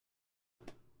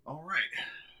All right,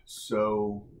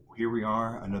 so here we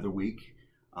are another week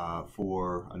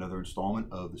for another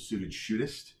installment of the Suited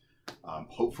Shootist.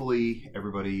 Hopefully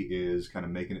everybody is kind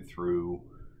of making it through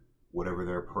whatever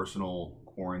their personal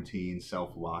quarantine,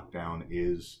 self-lockdown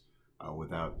is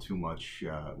without too much,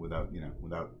 without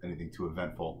anything too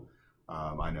eventful.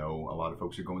 I know a lot of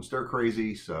folks are going stir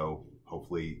crazy, so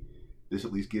hopefully this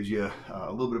at least gives you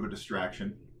a little bit of a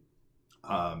distraction.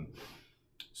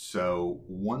 So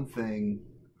one thing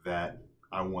that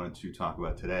I wanted to talk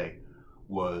about today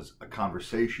was a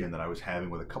conversation that I was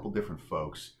having with a couple different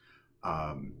folks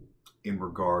in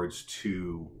regards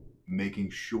to making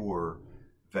sure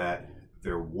that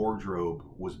their wardrobe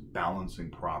was balancing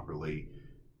properly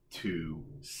to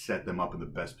set them up in the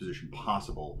best position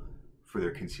possible for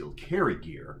their concealed carry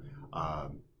gear.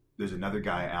 There's another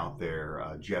guy out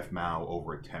there, Jeff Mao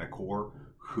over at Tenacore,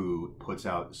 who puts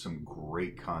out some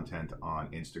great content on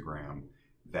Instagram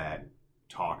that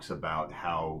talks about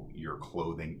how your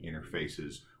clothing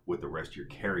interfaces with the rest of your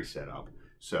carry setup.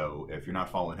 So if you're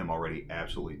not following him already,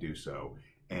 absolutely do so.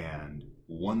 And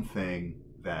one thing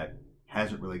that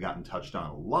hasn't really gotten touched on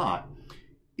a lot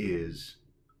is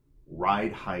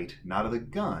ride height, not of the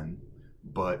gun,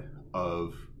 but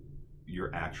of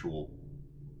your actual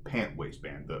pant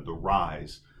waistband, the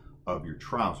rise of your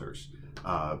trousers.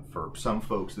 For some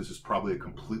folks, this is probably a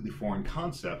completely foreign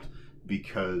concept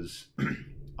because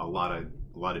a lot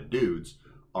of dudes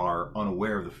are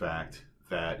unaware of the fact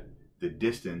that the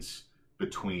distance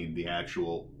between the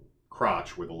actual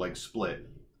crotch where the legs split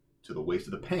to the waist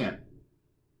of the pant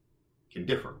can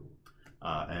differ.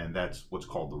 And that's what's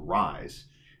called the rise.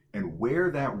 And where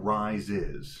that rise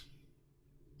is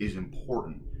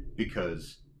important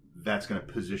because that's going to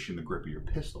position the grip of your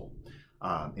pistol.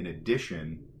 In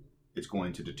addition, it's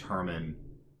going to determine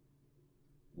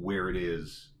where it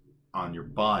is on your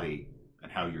body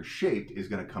and how you're shaped is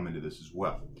going to come into this as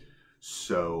well.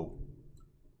 So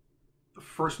the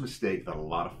first mistake that a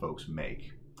lot of folks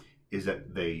make is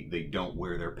that they don't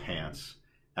wear their pants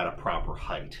at a proper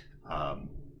height.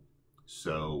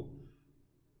 So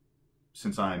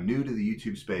since I'm new to the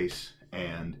YouTube space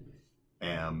and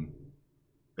am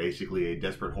basically a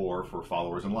desperate whore for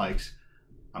followers and likes,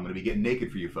 I'm going to be getting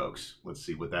naked for you folks. Let's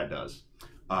see what that does.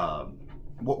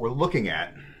 What we're looking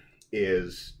at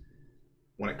is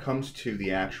when it comes to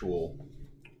the actual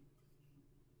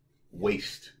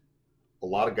waist, a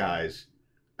lot of guys,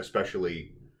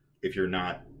 especially if you're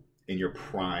not in your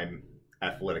prime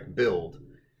athletic build,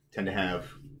 tend to have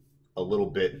a little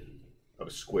bit of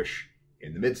a squish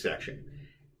in the midsection.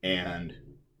 And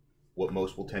what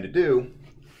most will tend to do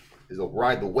is they'll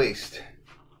ride the waist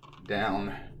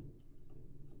down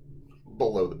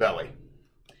below the belly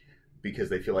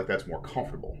because they feel like that's more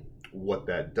comfortable. What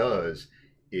that does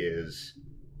is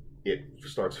it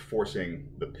starts forcing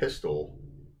the pistol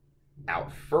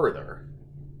out further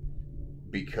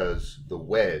because the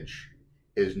wedge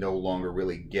is no longer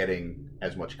really getting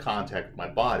as much contact with my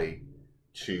body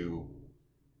to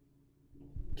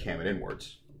cam it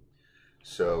inwards.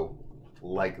 So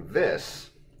like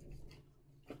this,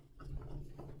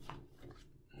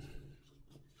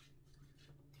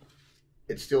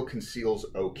 it still conceals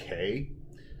okay,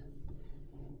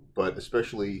 but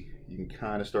especially you can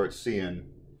kind of start seeing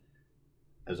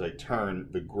as I turn,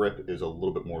 the grip is a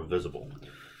little bit more visible.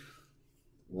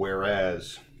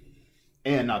 Whereas,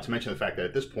 and not to mention the fact that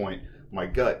at this point, my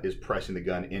gut is pressing the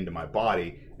gun into my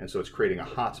body, and so it's creating a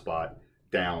hot spot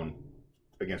down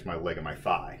against my leg and my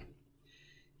thigh.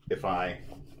 If I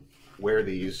wear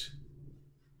these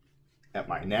at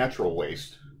my natural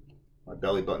waist, my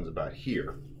belly button's about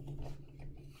here.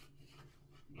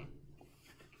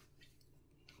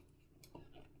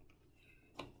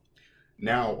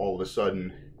 Now, all of a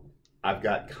sudden, I've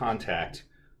got contact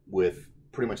with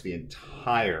pretty much the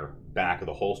entire back of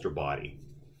the holster body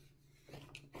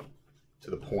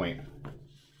to the point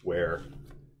where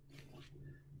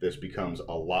this becomes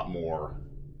a lot more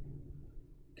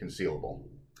concealable.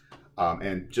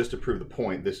 And just to prove the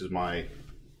point, this is my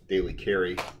daily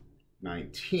carry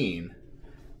 19.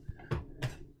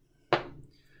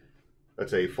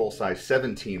 That's a full-size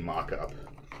 17 mock-up.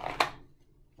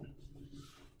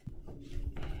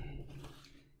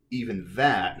 Even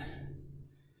that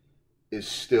is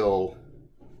still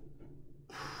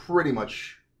pretty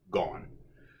much gone.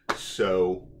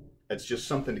 So it's just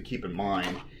something to keep in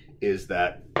mind is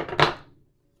that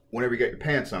whenever you get your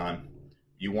pants on,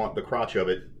 you want the crotch of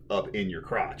it up in your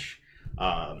crotch.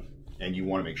 And you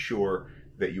want to make sure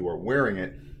that you are wearing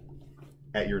it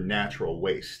at your natural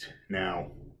waist.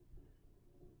 Now,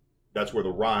 that's where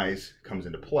the rise comes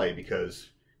into play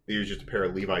because these are just a pair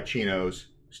of Levi chinos,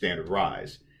 standard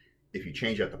rise. if you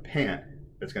change out the pant,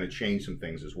 that's going to change some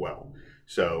things as well.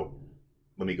 So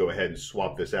let me go ahead and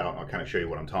swap this out, and I'll kind of show you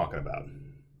what I'm talking about.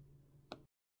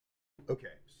 Okay,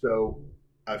 so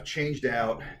I've changed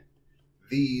out.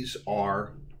 These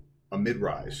are a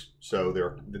mid-rise, so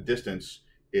the distance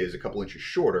is a couple inches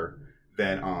shorter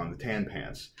than on the tan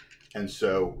pants. And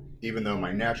so even though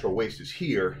my natural waist is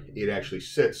here, it actually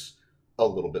sits a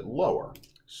little bit lower.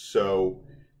 So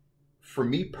for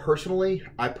me personally,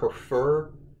 I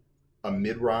prefer a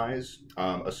mid-rise,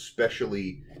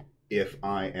 especially if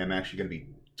I am actually going to be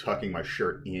tucking my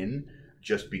shirt in,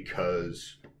 just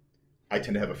because I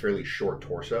tend to have a fairly short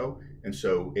torso, and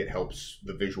so it helps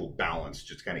the visual balance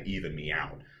just kind of even me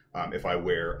out. If I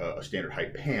wear a standard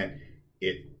height pant,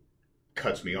 it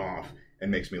cuts me off and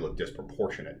makes me look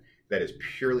disproportionate. That is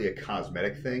purely a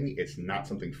cosmetic thing. It's not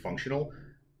something functional,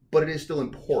 but it is still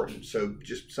important. So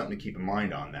just something to keep in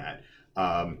mind on that.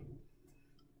 I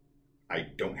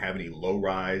don't have any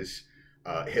low-rise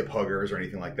hip huggers or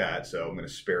anything like that, so I'm going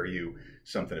to spare you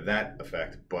something of that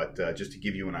effect. But just to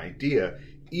give you an idea,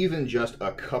 even just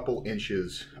a couple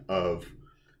inches of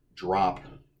drop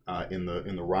in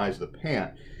the rise of the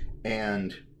pant,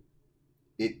 and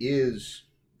it is,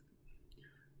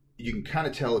 you can kind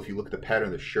of tell if you look at the pattern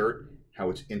of the shirt how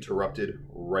it's interrupted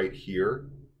right here.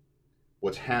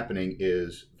 What's happening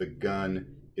is the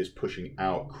gun is pushing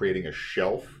out, creating a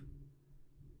shelf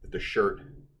that the shirt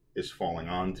is falling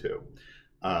onto.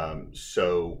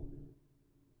 So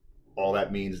all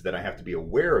that means is that I have to be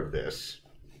aware of this.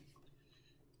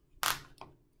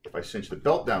 If I cinch the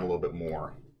belt down a little bit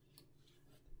more,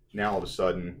 now all of a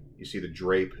sudden you see the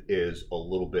drape is a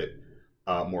little bit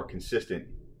more consistent,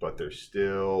 but there's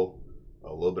still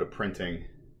a little bit of printing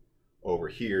over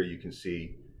here. You can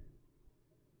see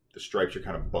the stripes are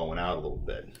kind of bowing out a little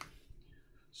bit.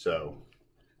 So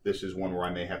this is one where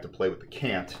I may have to play with the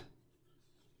cant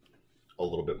a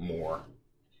little bit more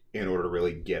in order to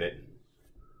really get it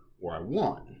where I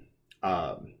want.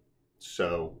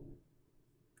 So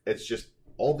it's just,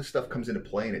 all this stuff comes into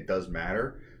play, and it does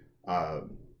matter.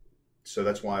 So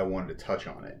that's why I wanted to touch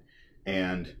on it.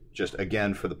 And just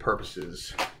again, for the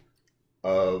purposes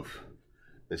of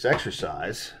this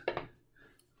exercise,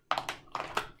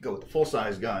 go with the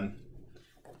full-size gun.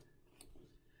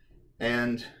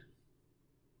 And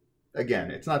again,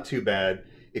 it's not too bad.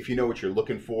 If you know what you're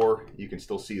looking for, you can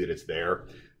still see that it's there.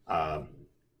 I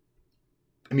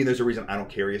mean, there's a reason I don't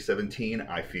carry a 17.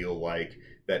 I feel like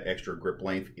that extra grip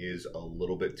length is a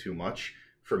little bit too much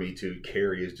for me to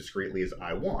carry as discreetly as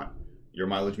I want. Your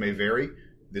mileage may vary.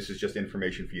 This is just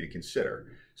information for you to consider.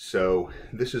 So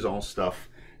this is all stuff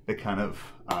that kind of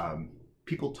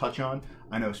people touch on.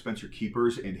 I know Spencer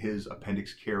Keepers in his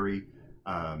appendix carry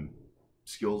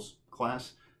skills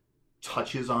class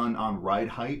touches on ride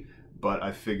height, but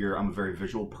I figure I'm a very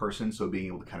visual person, so being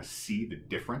able to kind of see the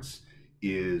difference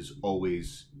is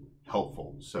always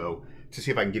helpful. So to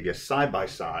see if I can give you a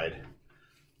side-by-side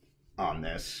on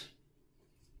this,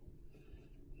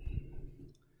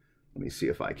 let me see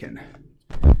if I can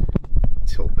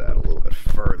tilt that a little bit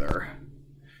further.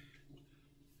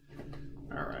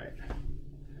 All right.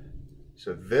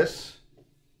 So this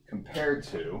compared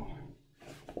to,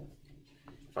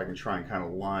 if I can try and kind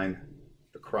of line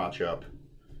the crotch up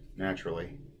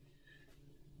naturally,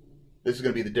 this is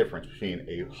going to be the difference between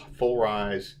a full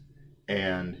rise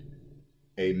and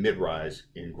a mid-rise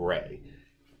in gray.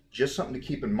 Just something to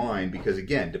keep in mind, because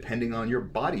again, depending on your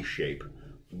body shape,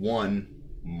 one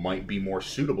might be more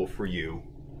suitable for you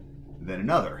than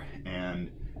another.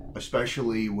 And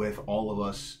especially with all of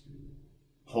us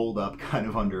holed up kind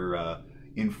of under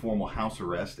informal house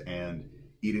arrest and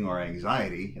eating our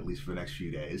anxiety, at least for the next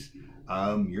few days,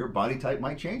 your body type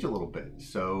might change a little bit.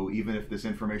 So even if this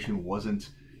information wasn't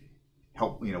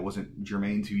wasn't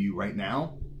germane to you right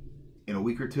now, in a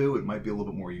week or two, it might be a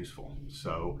little bit more useful.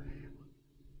 So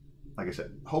like I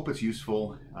said, hope it's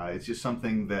useful. It's just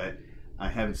something that I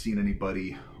haven't seen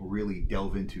anybody really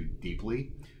delve into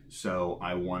deeply. So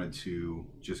I wanted to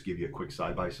just give you a quick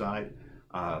side-by-side.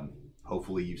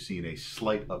 Hopefully you've seen a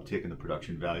slight uptick in the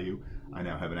production value. I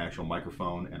now have an actual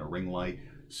microphone and a ring light,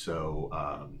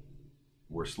 so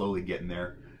we're slowly getting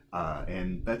there.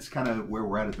 And that's kind of where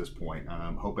we're at this point.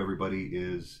 Hope everybody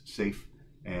is safe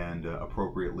and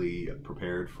appropriately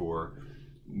prepared for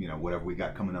whatever we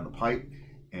got coming down the pipe.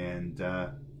 And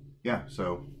yeah,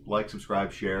 so like,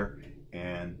 subscribe, share,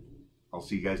 and I'll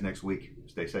see you guys next week.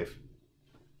 Stay safe.